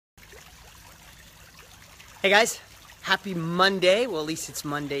Hey guys, happy Monday. Well, at least it's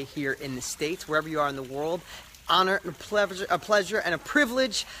Monday here in the States, wherever you are in the world. Honor and a pleasure and a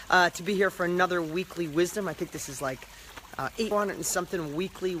privilege to be here for another weekly wisdom. I think this is like 800 and something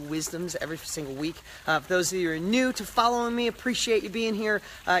weekly wisdoms every single week. For those of you who are new to following me, appreciate you being here.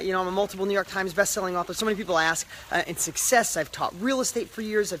 I'm a multiple New York Times bestselling author. So many people ask in success. I've taught real estate for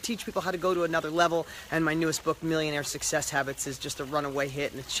years. I've teach people how to go to another level. And my newest book, Millionaire Success Habits, is just a runaway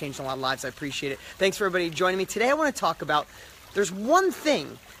hit, and it's changed a lot of lives. I appreciate it. Thanks for everybody joining me. Today I want to talk about, there's one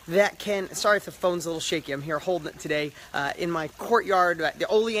thing that can, sorry if the phone's a little shaky, I'm here holding it today in my courtyard. The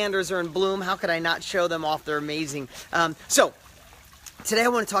oleanders are in bloom. How could I not show them off? They're amazing. So today I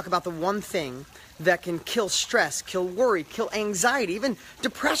want to talk about the one thing that can kill stress, kill worry, kill anxiety, even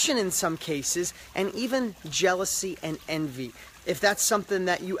depression in some cases, and even jealousy and envy. If that's something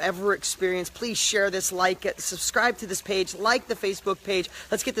that you ever experience, please share this, like it, subscribe to this page, like the Facebook page.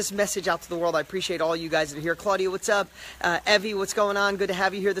 Let's get this message out to the world. I appreciate all you guys that are here. Claudia, what's up? Evie, what's going on? Good to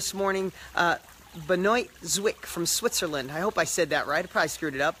have you here this morning. Benoit Zwick from Switzerland. I hope I said that right. I probably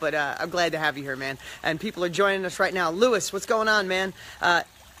screwed it up, but I'm glad to have you here, man. And people are joining us right now. Lewis, what's going on, man?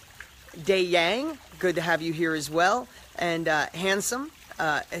 Day Yang, good to have you here as well. And Handsome.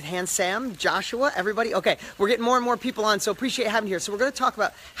 Sam, Joshua, everybody. Okay, we're getting more and more people on, so appreciate having you here. So we're going to talk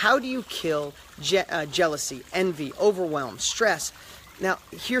about how do you kill jealousy, envy, overwhelm, stress. Now,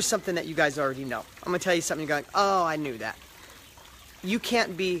 here's something that you guys already know. I'm going to tell you something. You're going, oh, I knew that. You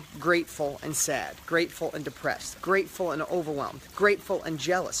can't be grateful and sad, grateful and depressed, grateful and overwhelmed, grateful and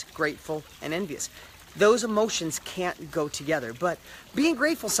jealous, grateful and envious. Those emotions can't go together. But being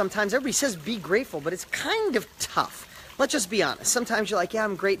grateful sometimes, everybody says be grateful, but it's kind of tough. Let's just be honest. Sometimes you're like, yeah,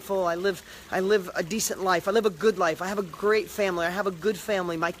 I'm grateful. I live a decent life. I live a good life. I have a great family. I have a good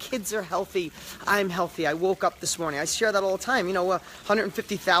family. My kids are healthy. I'm healthy. I woke up this morning. I share that all the time.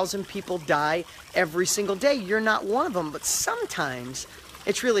 150,000 people die every single day. You're not one of them. But sometimes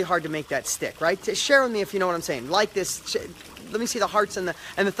it's really hard to make that stick, right? Share with me if you know what I'm saying. Like this. Let me see the hearts and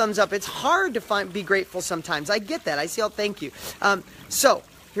the thumbs up. It's hard to be grateful sometimes. I get that. I see. Oh, thank you. So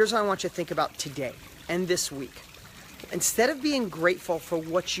here's what I want you to think about today and this week. Instead of being grateful for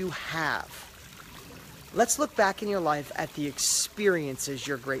what you have, let's look back in your life at the experiences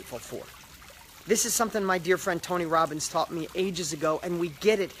you're grateful for. This is something my dear friend Tony Robbins taught me ages ago, and we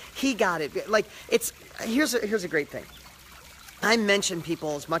get it. He got it. Here's a great thing. I mention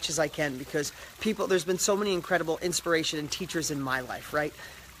people as much as I can because there's been so many incredible inspiration and teachers in my life, right?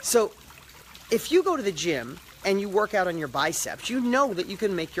 So if you go to the gym and you work out on your biceps, you know that you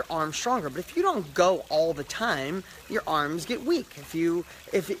can make your arms stronger. But if you don't go all the time, your arms get weak. If you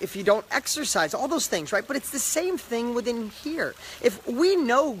don't exercise, all those things, right? But it's the same thing within here. If we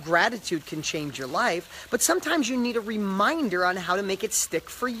know gratitude can change your life, but sometimes you need a reminder on how to make it stick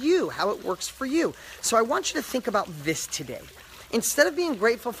for you, how it works for you. So I want you to think about this today. Instead of being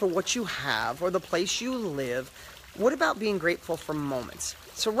grateful for what you have or the place you live, what about being grateful for moments?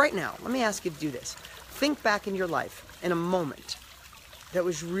 So right now, let me ask you to do this. Think back in your life in a moment that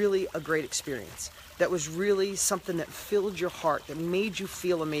was really a great experience, that was really something that filled your heart, that made you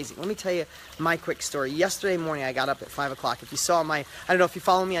feel amazing. Let me tell you my quick story. Yesterday morning, I got up at 5 o'clock. If you saw I don't know if you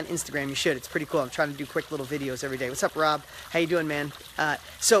follow me on Instagram, you should. It's pretty cool. I'm trying to do quick little videos every day. What's up, Rob? How you doing, man?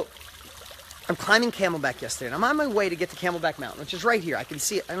 So I'm climbing Camelback yesterday, and I'm on my way to get to Camelback Mountain, which is right here. I can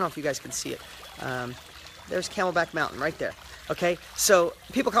see it. I don't know if you guys can see it. There's Camelback Mountain right there. Okay, so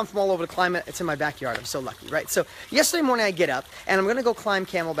people come from all over to climb it. It's in my backyard. I'm so lucky, right? So yesterday morning I get up and I'm going to go climb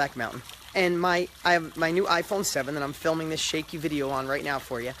Camelback Mountain. And I have my new iPhone 7 that I'm filming this shaky video on right now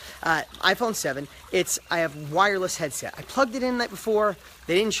for you. iPhone 7. I have wireless headset. I plugged it in the night before.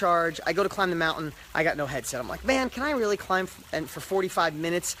 They didn't charge. I go to climb the mountain. I got no headset. I'm like, man, can I really climb for 45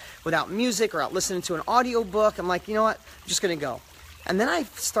 minutes without music or out listening to an audio book? I'm like, you know what? I'm just going to go. And then I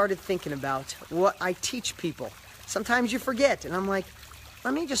started thinking about what I teach people. Sometimes you forget, and I'm like,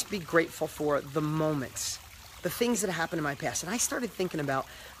 let me just be grateful for the moments, the things that happened in my past. And I started thinking about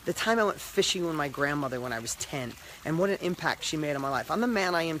the time I went fishing with my grandmother when I was 10, and what an impact she made on my life. I'm the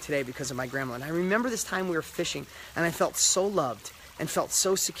man I am today because of my grandmother. And I remember this time we were fishing, and I felt so loved and felt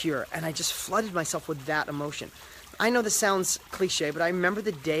so secure, and I just flooded myself with that emotion. I know this sounds cliche, but I remember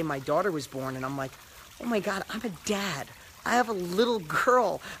the day my daughter was born, and I'm like, oh my God, I'm a dad. I have a little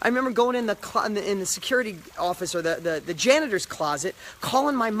girl. I remember going in the security office or the janitor's closet,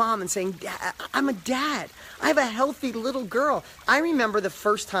 calling my mom and saying, I'm a dad. I have a healthy little girl. I remember the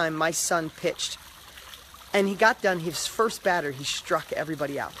first time my son pitched, and he got done, his first batter, he struck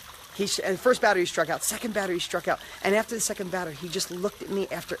everybody out. And the first batter he struck out, second batter he struck out, and after the second batter, he just looked at me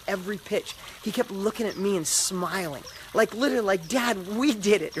after every pitch. He kept looking at me and smiling, like literally, like, Dad, we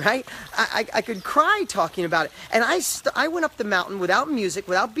did it, right? I could cry talking about it. And I went up the mountain without music,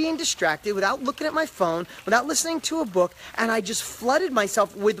 without being distracted, without looking at my phone, without listening to a book, and I just flooded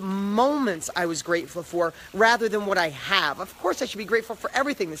myself with moments I was grateful for rather than what I have. Of course, I should be grateful for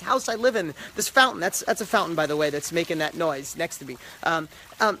everything. This house I live in, this fountain, that's a fountain, by the way, that's making that noise next to me.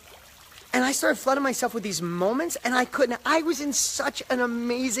 And I started flooding myself with these moments, and I was in such an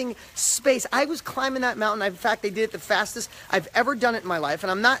amazing space. I was climbing that mountain. In fact, I did it the fastest I've ever done it in my life,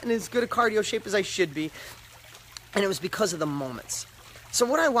 and I'm not in as good a cardio shape as I should be, and it was because of the moments. So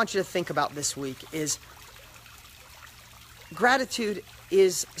what I want you to think about this week is gratitude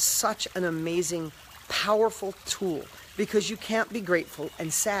is such an amazing, powerful tool, because you can't be grateful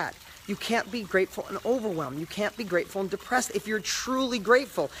and sad. You can't be grateful and overwhelmed. You can't be grateful and depressed if you're truly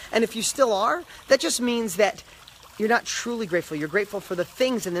grateful. And if you still are, that just means that you're not truly grateful. You're grateful for the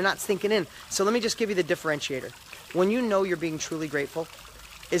things and they're not sinking in. So let me just give you the differentiator. When you know you're being truly grateful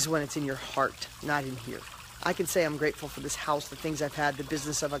is when it's in your heart, not in here. I can say I'm grateful for this house, the things I've had, the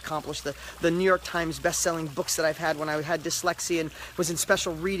business I've accomplished, the New York Times best-selling books that I've had when I had dyslexia and was in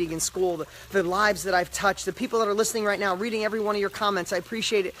special reading in school, the lives that I've touched, the people that are listening right now, reading every one of your comments. I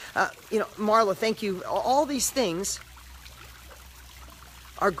appreciate it. Marla, thank you. All these things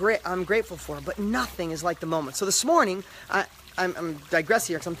are great. I'm grateful for, but nothing is like the moment. So this morning, I'm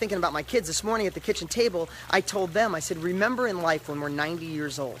digressing here because I'm thinking about my kids. This morning at the kitchen table, I told them, I said, remember in life when we're 90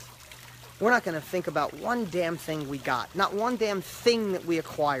 years old, we're not going to think about one damn thing we got, not one damn thing that we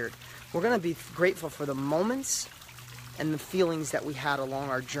acquired. We're going to be grateful for the moments and the feelings that we had along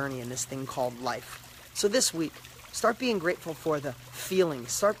our journey in this thing called life. So this week, start being grateful for the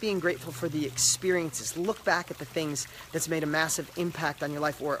feelings. Start being grateful for the experiences. Look back at the things that's made a massive impact on your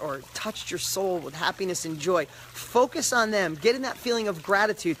life or touched your soul with happiness and joy. Focus on them. Get in that feeling of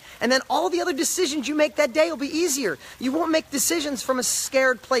gratitude. And then all the other decisions you make that day will be easier. You won't make decisions from a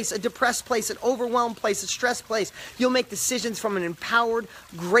scared place, a depressed place, an overwhelmed place, a stressed place. You'll make decisions from an empowered,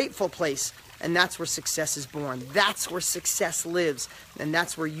 grateful place. And that's where success is born. That's where success lives. And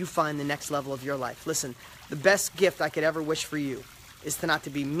that's where you find the next level of your life. Listen, the best gift I could ever wish for you is to not to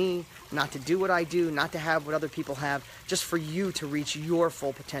be me, not to do what I do, not to have what other people have, just for you to reach your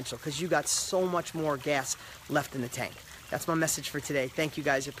full potential, because you got so much more gas left in the tank. That's my message for today. Thank you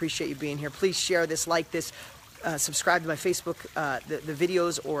guys. I appreciate you being here. Please share this, like this, subscribe to my Facebook, the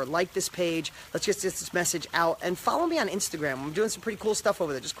videos, or like this page. Let's just get this message out. And follow me on Instagram. I'm doing some pretty cool stuff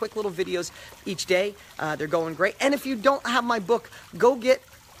over there. Just quick little videos each day. They're going great. And if you don't have my book, go get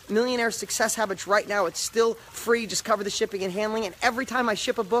Millionaire Success Habits right now. It's still free. Just cover the shipping and handling. And every time I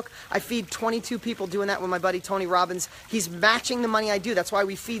ship a book, I feed 22 people. Doing that with my buddy Tony Robbins. He's matching the money I do. That's why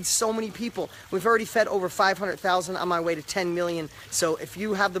we feed so many people. We've already fed over 500,000 on my way to 10 million. So if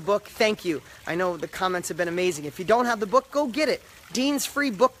you have the book, thank you. I know the comments have been amazing. If you don't have the book, go get it.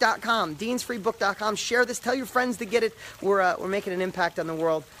 DeansFreeBook.com. DeansFreeBook.com. Share this. Tell your friends to get it. We're making an impact on the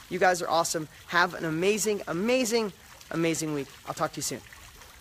world. You guys are awesome. Have an amazing, amazing, amazing week. I'll talk to you soon.